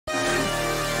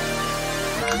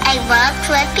I love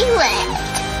Trippie Redd.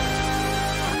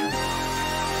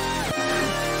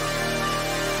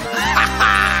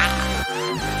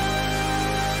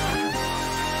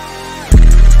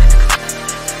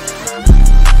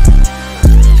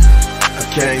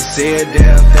 I can't see a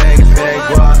damn thing if they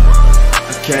guap.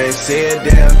 I can't see a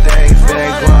damn thing if they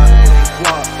guap.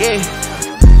 Yeah,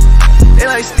 they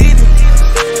like Stevie,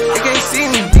 they can't see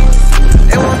me,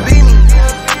 they won't beat me.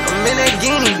 I'm in that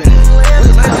Ghini,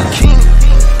 look like zucchini.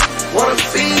 Want a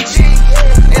Fiji,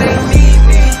 and they need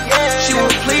me. She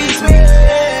won't please me,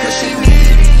 cause she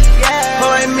need me. Her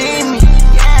like me,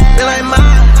 they like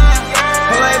mine.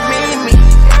 Her like me,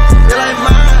 they like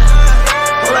mine.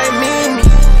 Her like me,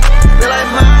 they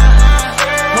like mine.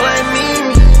 Her like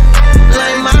me, they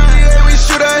like mine. Yeah, we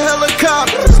shoot at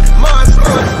helicopters,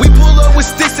 monsters. We pull up with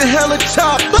sticks and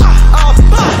helicopters.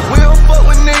 We don't fuck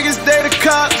with niggas, they the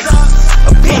cops.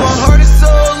 I put my heart and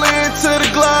soul into the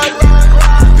Glock.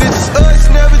 Bitch, us,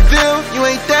 never them. You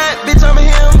ain't that, bitch, I'm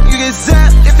him. You get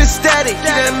zapped if it's static.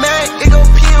 You that Mac, it go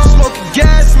fume. Smoking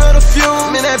gas, smell the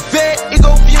fume. In that vet, it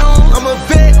go fume. I'm a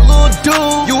vet, little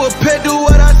dude. You a pet, do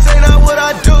what I say, not what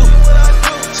I do.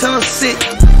 Tell him sick.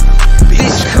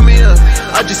 Bitch, come here.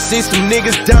 I just seen some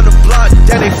niggas down the block,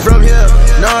 that they from here.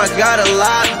 No, I got a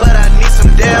lot, but I need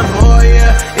some damn more,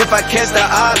 yeah. If I catch the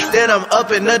ops, then I'm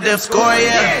up in the damn score,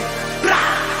 yeah.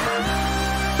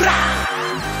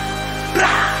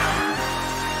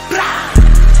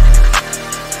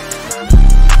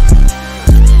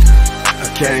 I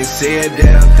can't see a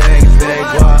damn thing if they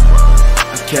guap.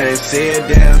 I can't see a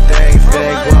damn thing if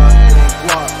they guap.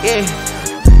 Yeah,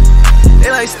 they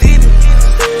like Stevie,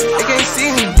 they can't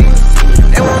see me,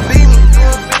 they won't beat me.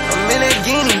 I'm in that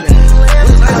Ghini,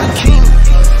 look like zucchini.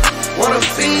 Want a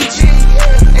Fiji,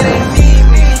 and they need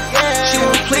me. She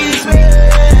won't please me,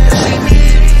 cause she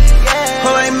need me.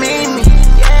 Her like me,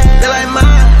 they like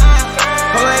mine.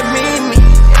 Her like me,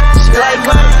 she like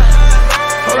mine.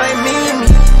 Her like me,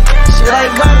 she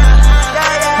like mine.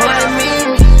 Her like me,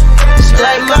 she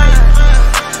like mine.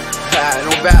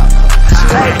 No doubt. She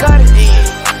like Ghini,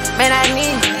 man, I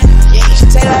need it. She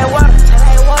take like water,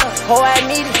 oh, I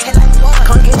need it.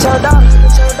 Come get your daughter,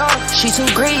 she too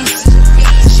greasy,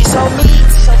 she so mean.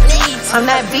 I'm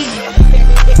not vegan,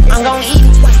 I'm gon' eat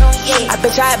it. I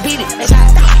bet you I beat it.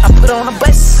 I put on a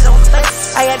bus,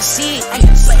 I got to see it.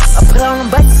 I put on a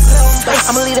bus,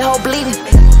 I'ma leave the whole bleeding,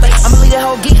 I'ma leave the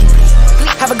whole geeking.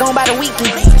 Have her gone by the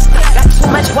weekend. Got too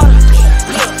much water,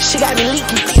 she got me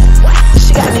leaking.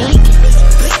 She got me leaking.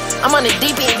 I'm on the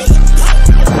deep end.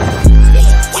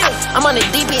 I'm on the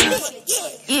deep end.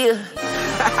 Yeah.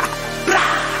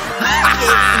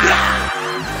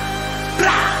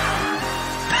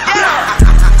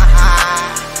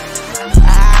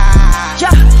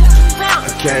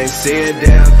 I can't see a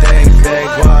damn thing if they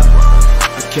guap.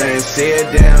 I can't see a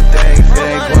damn thing if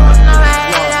they guap.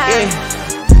 Yeah,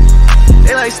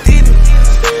 they like Stevie,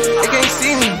 they can't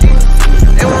see me,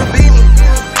 they won't beat me.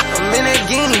 I'm in that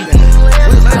Ghini,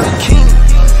 look like zucchini.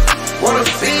 Want a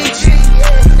Fiji,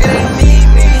 and they need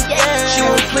me. She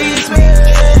won't please me,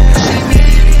 cause she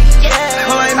need me.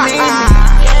 Her like me,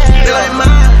 they like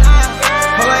mine.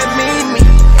 Her like me,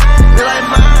 they like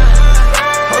mine.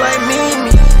 Her like me,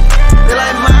 they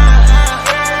like mine.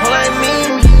 Her like me,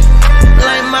 they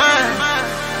like mine.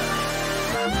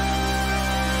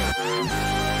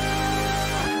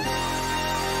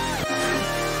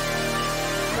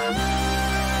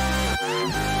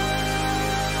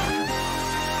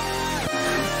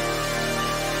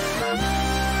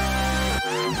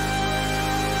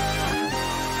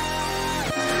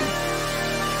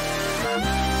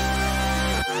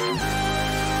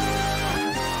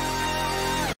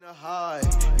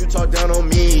 You talk down on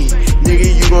me,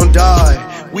 nigga, you gon'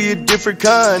 die. We a different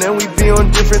kind, and we be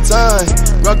on different time.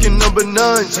 Rockin' number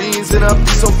 9 jeans, and I be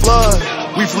so fly.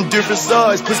 We from different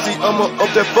sides, pussy, I'ma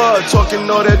up that bar. Talking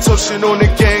all that tough shit on the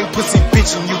gang, pussy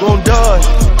bitch, and you gon' die.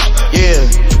 Yeah,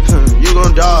 you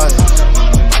gon' die.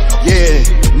 Yeah,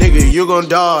 nigga, you gon'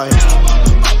 die.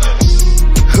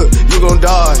 You gon'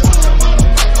 die.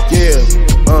 Yeah,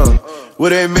 what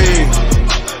they mean?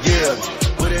 Yeah,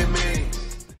 what they mean?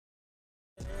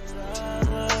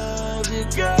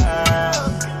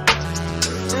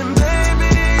 And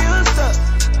baby, you stuck.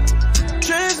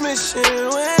 Transmission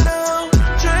went out.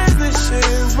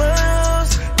 Transmission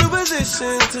burns. New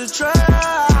position to try.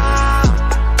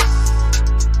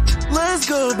 Let's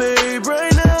go, babe.